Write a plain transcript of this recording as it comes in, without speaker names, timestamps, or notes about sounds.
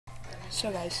So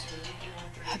guys,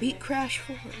 I beat Crash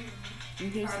 4,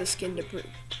 and here's the skin to prove.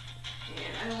 And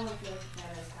I don't want to feel like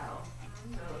bad as hell.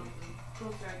 So the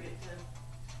closer I get to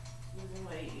losing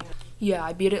weight, Yeah,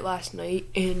 I beat it last night,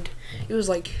 and it was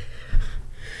like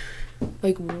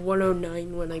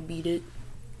 1:09 when I beat it,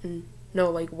 and no,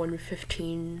 like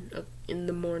 1:15 in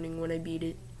the morning when I beat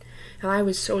it. And I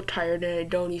was so tired, and I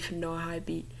don't even know how I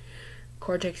beat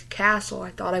Cortex Castle. I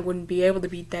thought I wouldn't be able to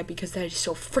beat that because that is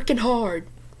so freaking hard.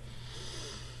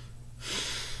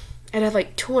 And I had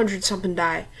like 200 something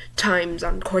times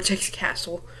on Cortex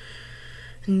Castle,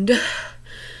 and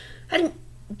I didn't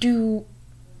do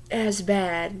as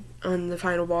bad on the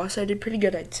final boss. I did pretty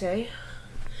good, I'd say.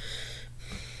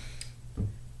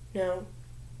 Now,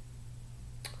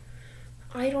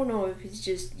 I don't know if it's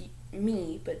just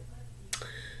me, but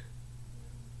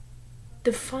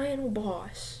the final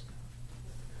boss,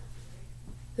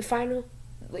 the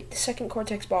second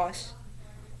Cortex boss,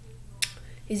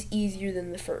 is easier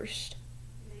than the first.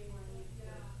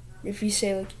 If you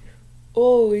say like,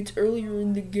 oh, it's earlier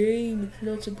in the game, it's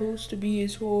not supposed to be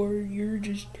as hard, you're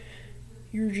just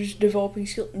developing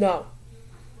skill. No.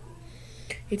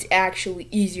 It's actually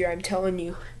easier, I'm telling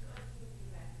you.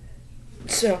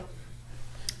 So,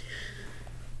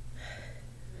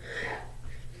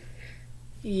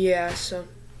 yeah, so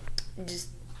just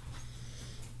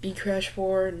beat Crash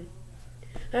 4, and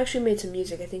I actually made some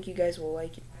music. I think you guys will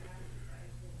like it.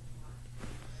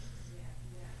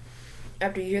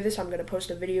 After you hear this, I'm going to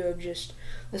post a video of just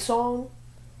the song.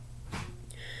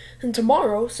 And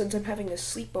tomorrow, since I'm having a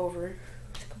sleepover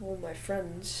with a couple of my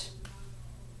friends,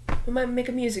 we might make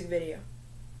a music video.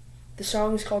 The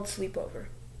song is called Sleepover.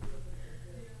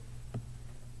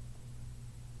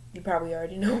 You probably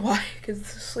already know why, because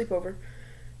the sleepover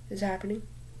is happening.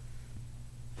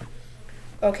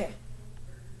 Okay.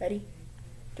 Ready?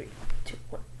 3, 2,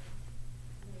 1.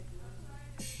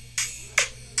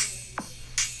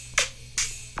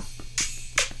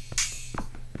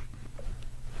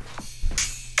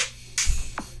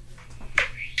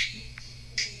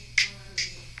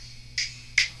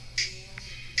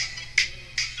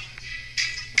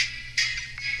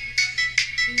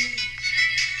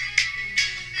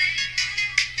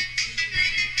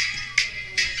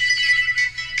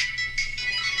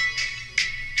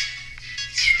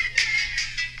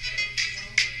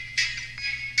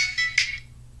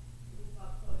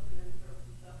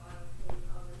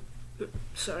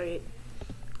 Sorry,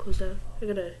 close down. I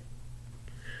gotta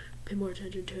pay more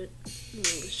attention to it.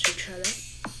 Let's try that.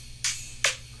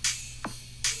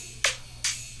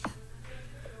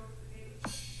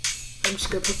 I'm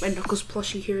just gonna put my Knuckles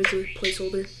plushie here as a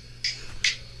placeholder.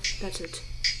 That's it.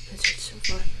 That's it so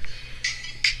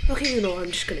far. Okay, you know, I'm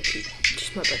just gonna keep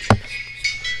just my bedroom.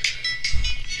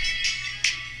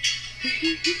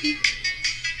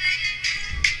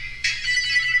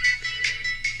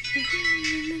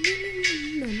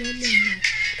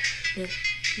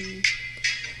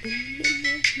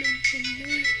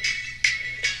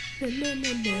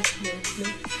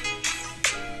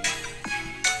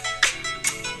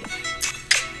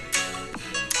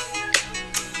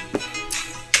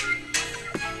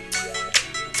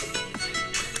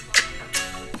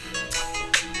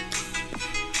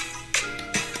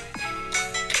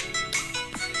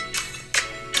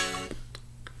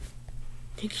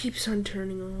 It keeps on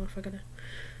turning off. I'm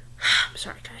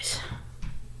sorry, guys.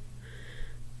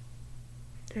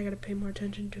 I gotta pay more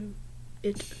attention to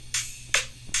it.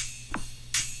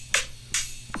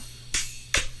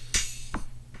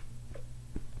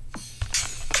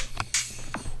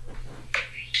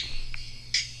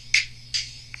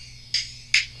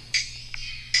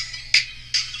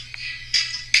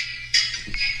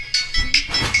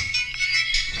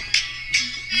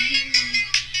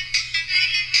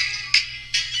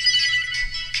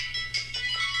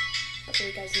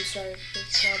 Okay, guys, I'm sorry if the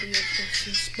quality of this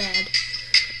is bad.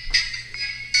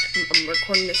 I'm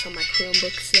recording this on my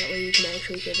Chromebook so that way you can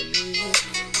actually hear the music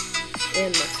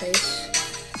and my face.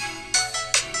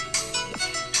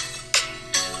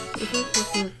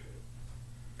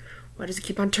 Why does it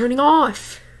keep on turning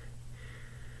off?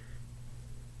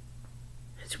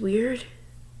 That's weird.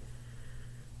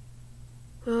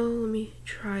 Well, let me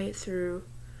try it through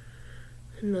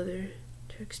another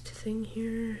text thing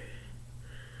here.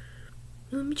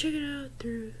 Let me check it out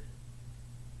through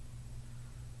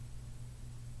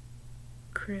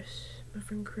Chris, my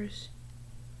friend Chris.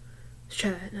 Let's try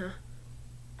that now.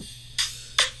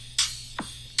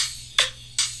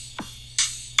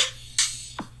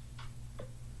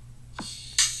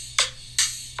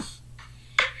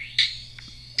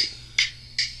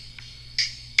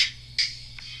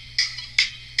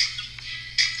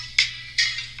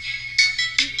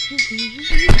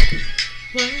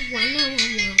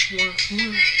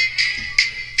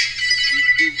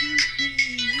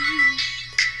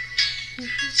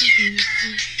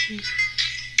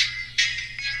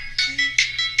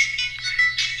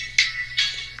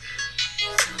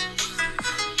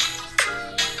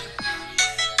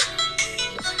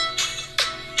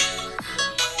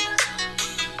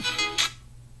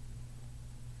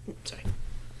 Sorry.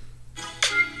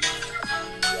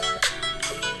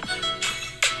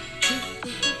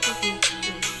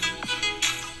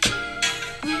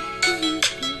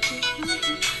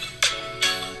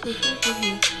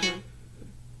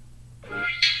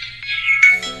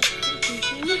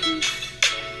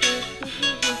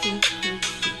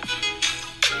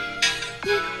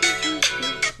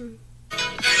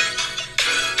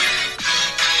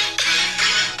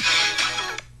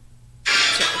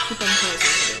 Keep on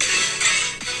pausing.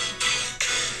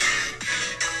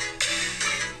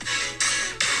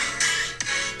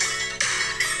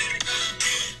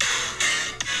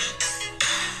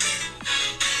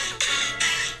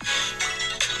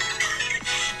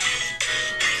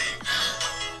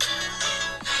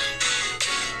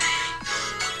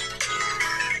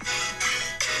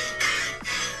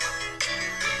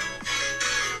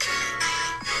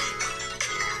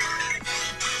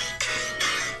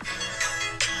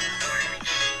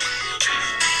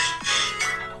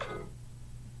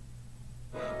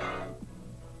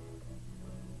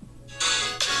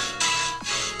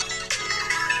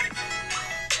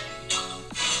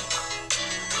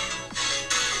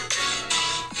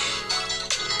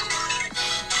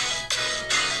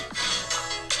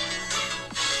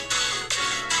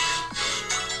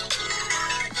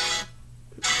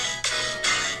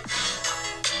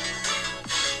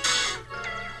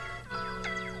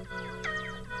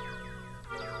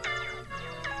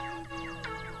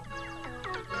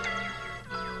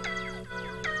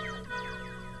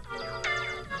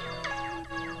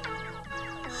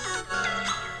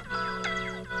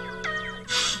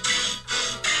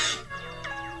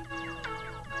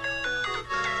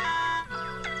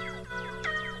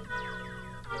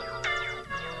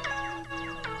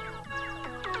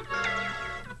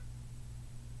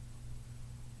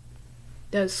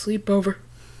 That was Sleepover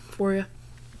for you.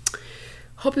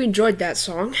 Hope you enjoyed that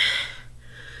song.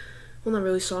 Well, not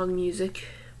really song, music.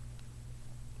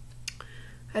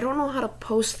 I don't know how to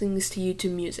post things to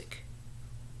YouTube Music.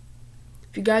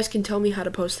 If you guys can tell me how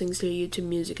to post things to YouTube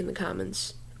Music in the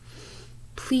comments,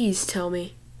 please tell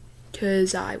me,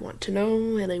 because I want to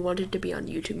know and I want it to be on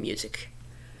YouTube Music.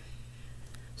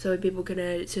 So that people can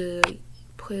add it to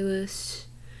playlists.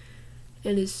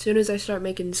 And as soon as I start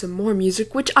making some more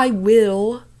music, which I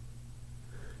will,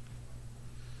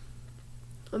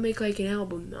 I'll make like an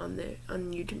album on there,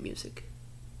 on YouTube Music.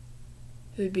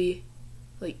 It would be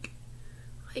like,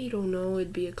 I don't know,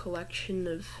 it'd be a collection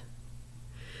of,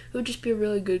 it would just be a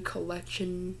really good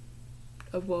collection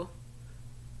of, well,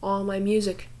 all my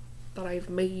music that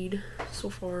I've made so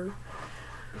far.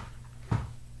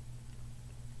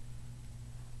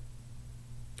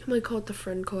 I might call it the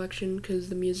friend collection because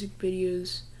the music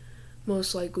videos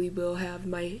most likely will have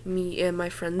me and my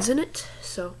friends in it.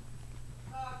 So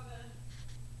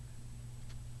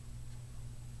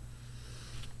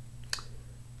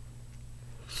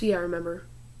yeah, remember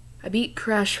I beat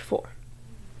Crash 4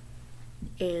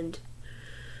 and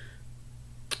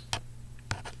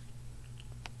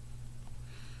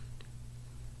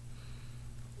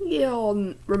you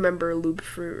all remember Loop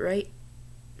Fruit, right?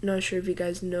 Not sure if you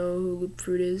guys know who Loop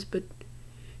Fruit is, but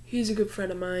he's a good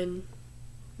friend of mine.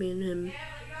 Me and him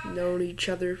known each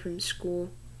other from school.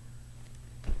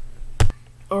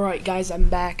 Alright guys, I'm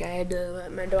back. I had to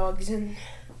let my dogs in.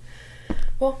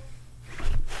 Well,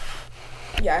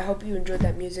 yeah, I hope you enjoyed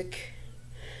that music.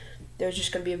 There's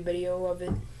just going to be a video of it.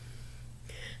 And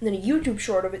then a YouTube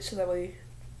short of it, so that way...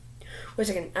 Wait a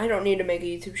second, I don't need to make a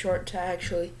YouTube short to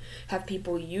actually have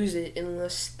people use it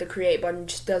unless the create button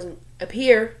just doesn't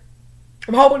appear.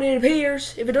 I'm hoping it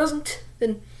appears. If it doesn't,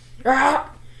 then... Yeah,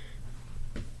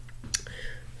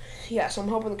 so I'm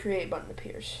hoping the create button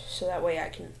appears. So that way I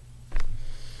can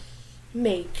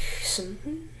make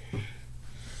some...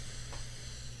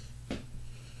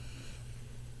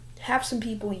 have some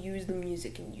people use the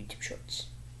music in YouTube shorts.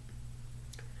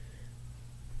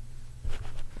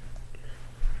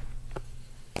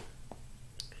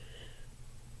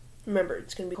 Remember,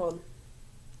 it's going to be called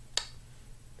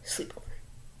Sleepover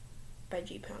by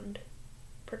G-Pound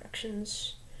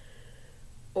Productions.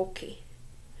 Okay.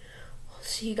 I'll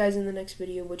see you guys in the next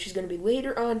video, which is going to be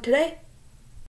later on today.